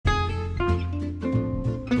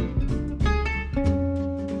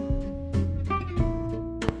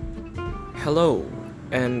Hello,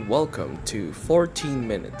 and welcome to 14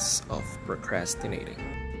 Minutes of Procrastinating.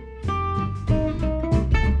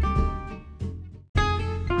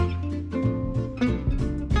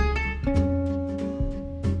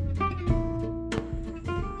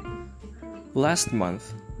 Last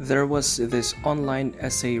month, there was this online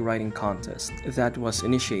essay writing contest that was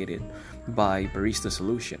initiated by Barista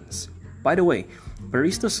Solutions. By the way,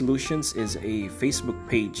 Barista Solutions is a Facebook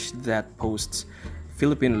page that posts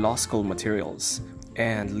Philippine law school materials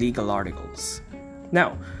and legal articles.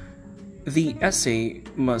 Now, the essay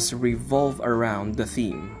must revolve around the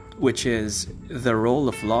theme, which is the role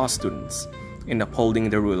of law students in upholding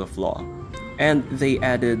the rule of law. And they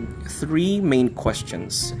added 3 main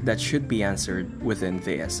questions that should be answered within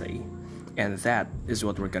the essay. And that is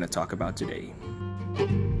what we're going to talk about today.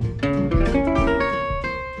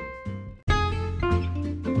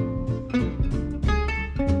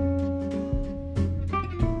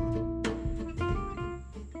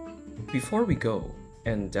 Before we go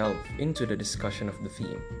and delve into the discussion of the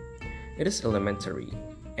theme, it is elementary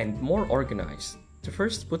and more organized to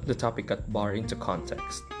first put the topic at bar into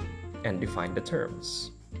context and define the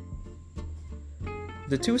terms.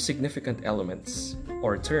 The 2 significant elements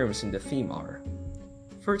or terms in the theme are,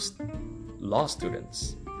 first, law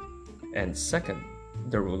students, and second,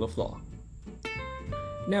 the rule of law.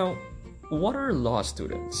 Now, what are law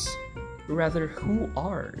students? Rather, who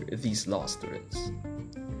are these law students?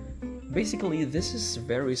 Basically, this is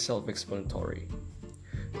very self-explanatory.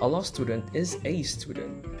 A law student is a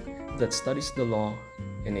student that studies the law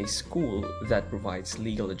in a school that provides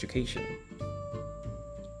legal education.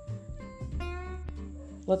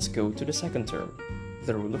 Let's go to the second term,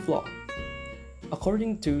 the rule of law.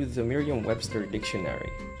 According to the Merriam-Webster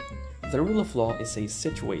dictionary, the rule of law is a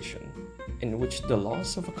situation in which the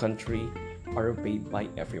laws of a country are obeyed by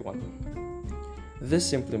everyone. This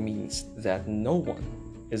simply means that no one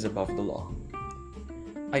is above the law.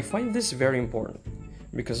 I find this very important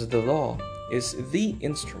because the law is the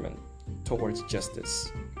instrument towards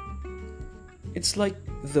justice. It's like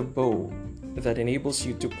the bow that enables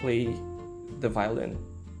you to play the violin.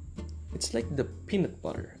 It's like the peanut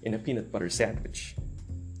butter in a peanut butter sandwich.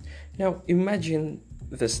 Now imagine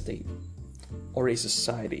the state or a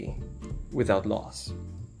society without laws.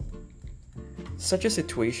 Such a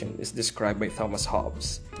situation is described by Thomas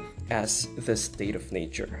Hobbes as the state of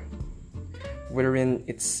nature, wherein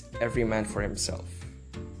it's every man for himself.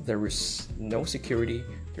 There is no security,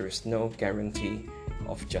 there is no guarantee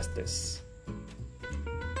of justice.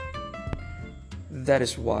 That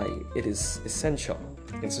is why it is essential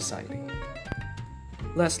in society.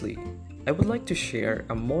 Lastly, I would like to share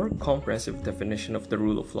a more comprehensive definition of the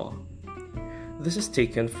rule of law. This is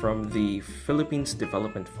taken from the Philippines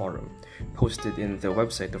Development Forum, posted in the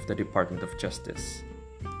website of the Department of Justice.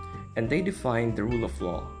 And they define the rule of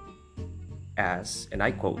law as, and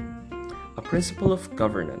I quote, a principle of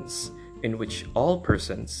governance in which all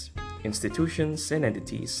persons, institutions, and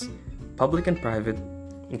entities, public and private,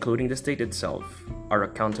 including the state itself, are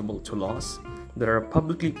accountable to laws that are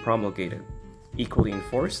publicly promulgated, equally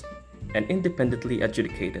enforced, and independently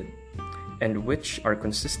adjudicated, and which are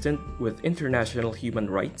consistent with international human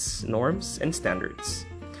rights, norms, and standards.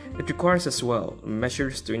 It requires as well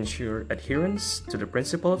measures to ensure adherence to the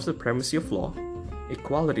principle of supremacy of law,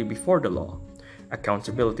 equality before the law,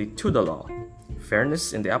 accountability to the law,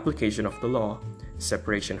 fairness in the application of the law,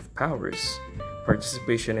 separation of powers,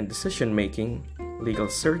 participation in decision-making, legal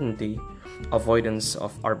certainty, avoidance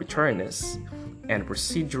of arbitrariness, and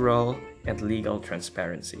procedural and legal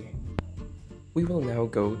transparency. We will now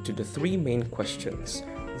go to the 3 main questions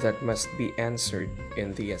that must be answered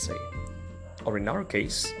in the essay, or in our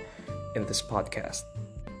case, in this podcast.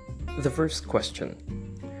 The first question: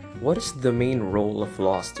 what is the main role of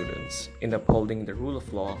law students in upholding the rule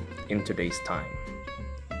of law in today's time?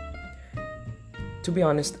 To be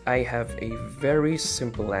honest, I have a very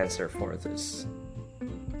simple answer for this.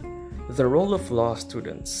 The role of law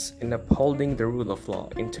students in upholding the rule of law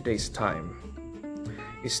in today's time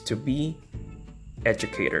is to be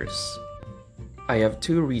educators. I have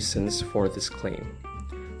 2 reasons for this claim.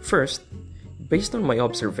 First, based on my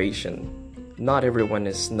observation, not everyone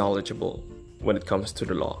is knowledgeable when it comes to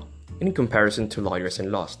the law, in comparison to lawyers and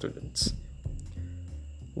law students.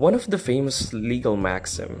 One of the famous legal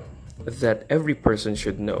maxims that every person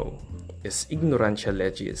should know is ignorantia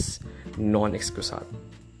legis non excusat,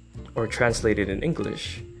 or translated in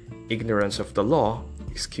English, ignorance of the law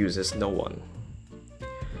excuses no one.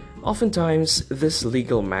 Oftentimes, this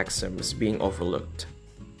legal maxim is being overlooked.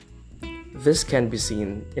 This can be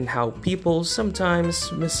seen in how people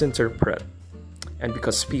sometimes misinterpret, and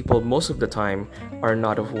because people most of the time are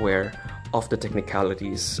not aware of the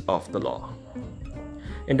technicalities of the law.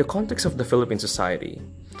 In the context of the Philippine society,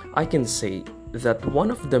 I can say that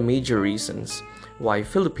one of the major reasons why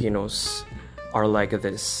Filipinos are like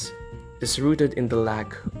this is rooted in the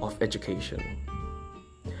lack of education.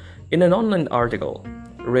 In an online article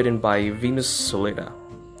written by Venus Solida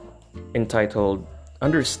entitled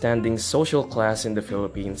Understanding Social Class in the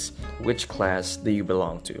Philippines, Which Class Do You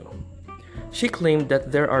Belong to?, she claimed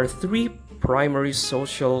that there are three primary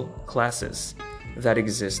social classes that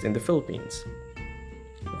exist in the Philippines.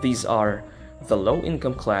 These are the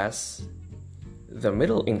low-income class, the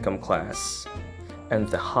middle-income class, and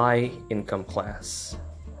the high-income class.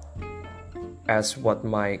 As what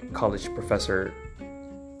my college professor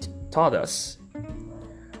taught us,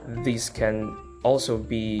 these can also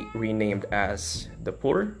be renamed as the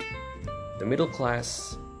poor, the middle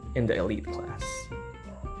class, and the elite class.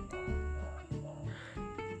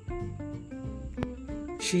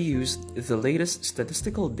 She used the latest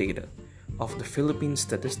statistical data of the Philippine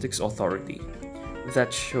Statistics Authority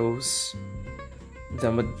that shows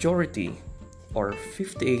the majority, or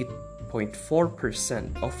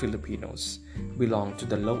 58.4% of Filipinos, belong to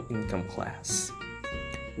the low-income class,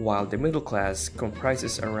 while the middle class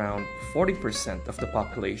comprises around 40% of the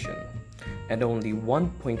population, and only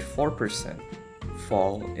 1.4%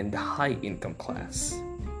 fall in the high-income class.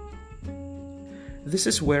 This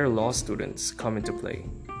is where law students come into play.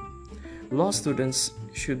 Law students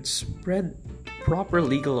should spread proper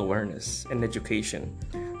legal awareness and education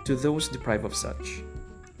to those deprived of such.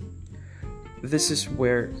 This is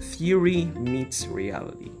where theory meets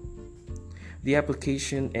reality. The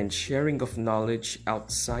application and sharing of knowledge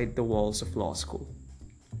outside the walls of law school.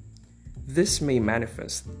 This may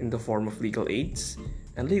manifest in the form of legal aids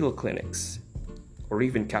and legal clinics, or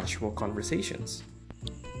even casual conversations.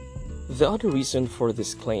 The other reason for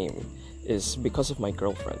this claim is because of my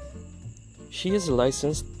girlfriend. She is a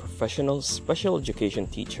licensed professional special education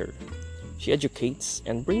teacher. She educates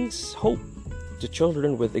and brings hope to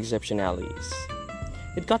children with exceptionalities.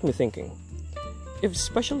 It got me thinking, if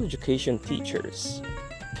special education teachers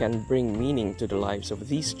can bring meaning to the lives of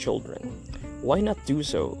these children, why not do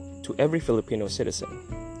so to every Filipino citizen,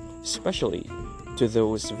 especially to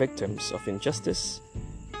those victims of injustice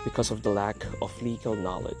because of the lack of legal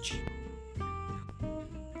knowledge?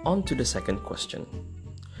 On to the second question.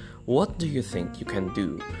 What do you think you can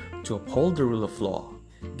do to uphold the rule of law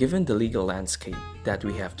given the legal landscape that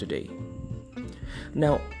we have today?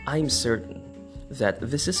 Now, I'm certain that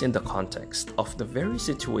this is in the context of the very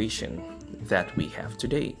situation that we have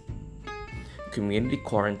today. Community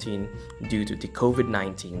quarantine due to the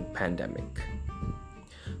COVID-19 pandemic.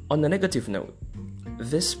 On a negative note,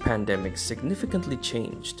 this pandemic significantly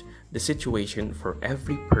changed the situation for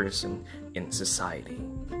every person in society.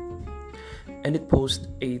 And it posed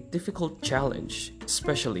a difficult challenge,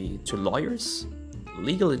 especially to lawyers,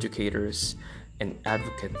 legal educators, and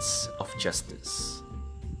advocates of justice.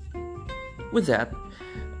 With that,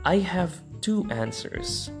 I have two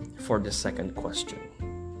answers for the second question.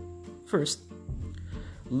 First,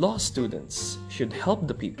 law students should help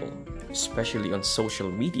the people, especially on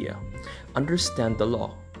social media, understand the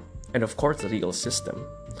law and, of course, the legal system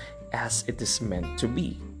as it is meant to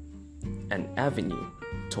be, an avenue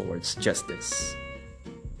towards justice.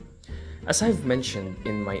 As I've mentioned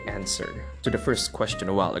in my answer to the first question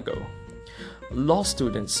a while ago, law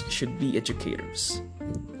students should be educators.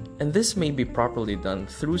 And this may be properly done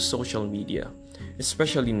through social media,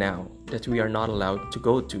 especially now that we are not allowed to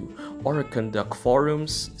go to or conduct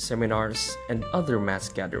forums, seminars, and other mass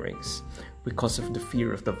gatherings because of the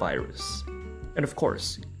fear of the virus. And of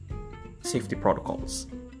course, safety protocols.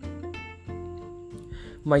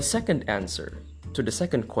 My second answer to the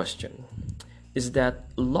second question is that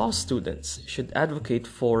law students should advocate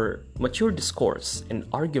for mature discourse and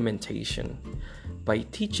argumentation by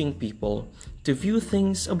teaching people to view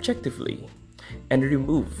things objectively and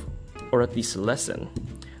remove, or at least lessen,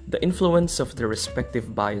 the influence of their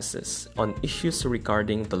respective biases on issues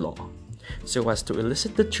regarding the law, so as to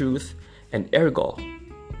elicit the truth and ergo,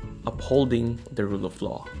 upholding the rule of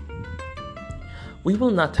law. We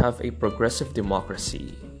will not have a progressive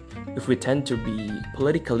democracy if we tend to be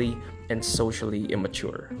politically and socially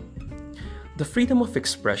immature. The freedom of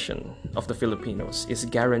expression of the Filipinos is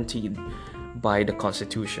guaranteed by the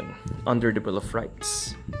Constitution under the Bill of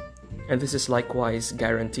Rights, and this is likewise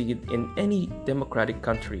guaranteed in any democratic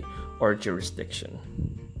country or jurisdiction.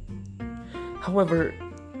 However,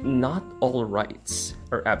 not all rights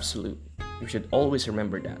are absolute. We should always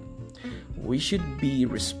remember that. We should be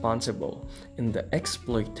responsible in the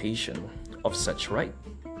exploitation of such right.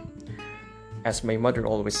 As my mother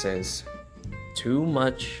always says, too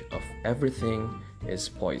much of everything is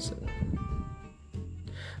poison.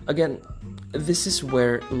 Again, this is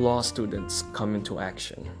where law students come into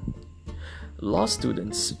action. Law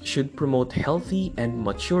students should promote healthy and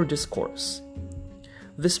mature discourse.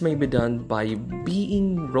 This may be done by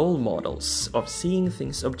being role models of seeing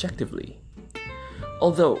things objectively.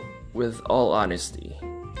 Although, with all honesty,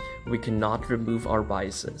 we cannot remove our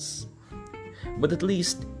biases. But at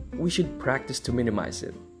least we should practice to minimize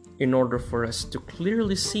it in order for us to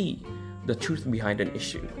clearly see the truth behind an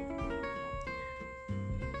issue.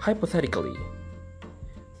 Hypothetically,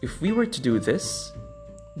 if we were to do this,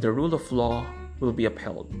 the rule of law will be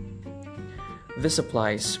upheld. This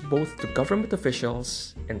applies both to government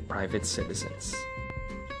officials and private citizens.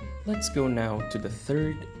 Let's go now to the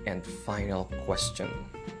third and final question.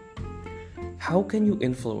 How can you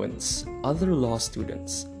influence other law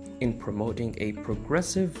students in promoting a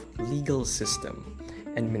progressive legal system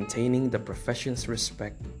and maintaining the profession's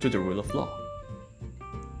respect to the rule of law?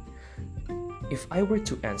 If I were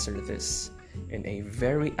to answer this in a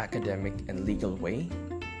very academic and legal way,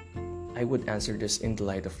 I would answer this in the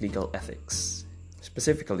light of legal ethics,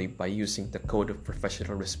 specifically by using the Code of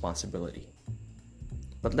Professional Responsibility.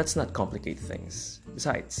 But let's not complicate things.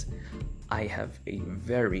 Besides, I have a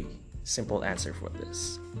very simple answer for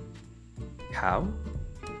this. How?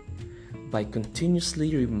 By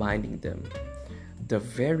continuously reminding them the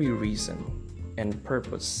very reason and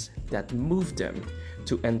purpose that moved them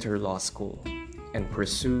to enter law school and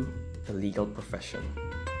pursue the legal profession.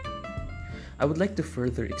 I would like to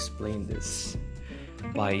further explain this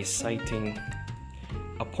by citing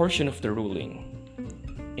a portion of the ruling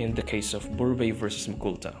in the case of Burbay versus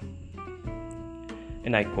Makulta.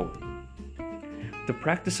 And I quote, "The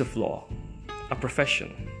practice of law, a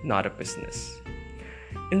profession, not a business.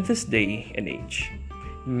 In this day and age,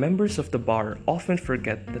 members of the bar often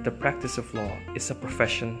forget that the practice of law is a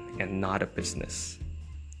profession and not a business.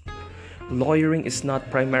 Lawyering is not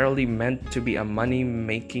primarily meant to be a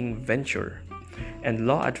money-making venture, and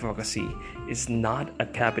law advocacy is not a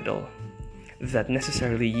capital that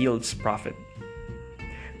necessarily yields profit.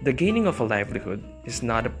 The gaining of a livelihood is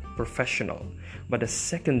not a professional, but a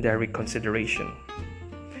secondary consideration.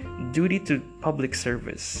 Duty to public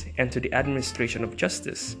service and to the administration of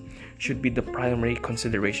justice should be the primary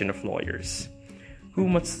consideration of lawyers, who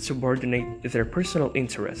must subordinate their personal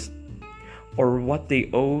interest or what they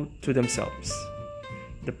owe to themselves.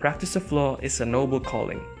 The practice of law is a noble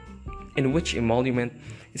calling, in which emolument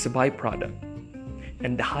is a byproduct,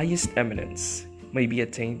 and the highest eminence may be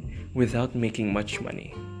attained without making much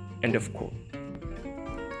money." End of quote.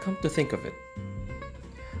 Come to think of it,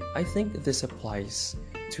 I think this applies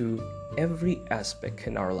to every aspect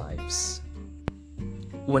in our lives.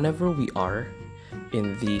 Whenever we are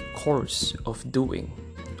in the course of doing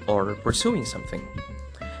or pursuing something,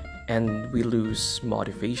 and we lose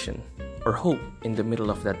motivation or hope in the middle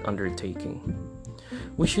of that undertaking,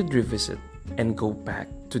 we should revisit and go back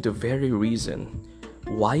to the very reason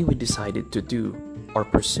why we decided to do or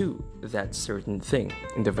pursue that certain thing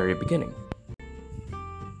in the very beginning.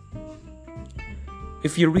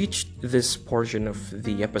 If you reached this portion of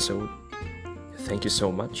the episode, thank you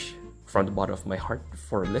so much from the bottom of my heart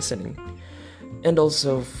for listening, and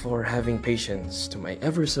also for having patience to my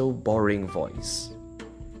ever so boring voice.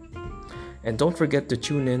 And don't forget to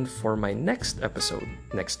tune in for my next episode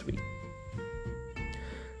next week.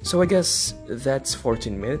 So I guess that's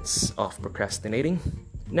 14 minutes of procrastinating.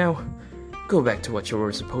 Now, go back to what you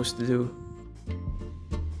were supposed to do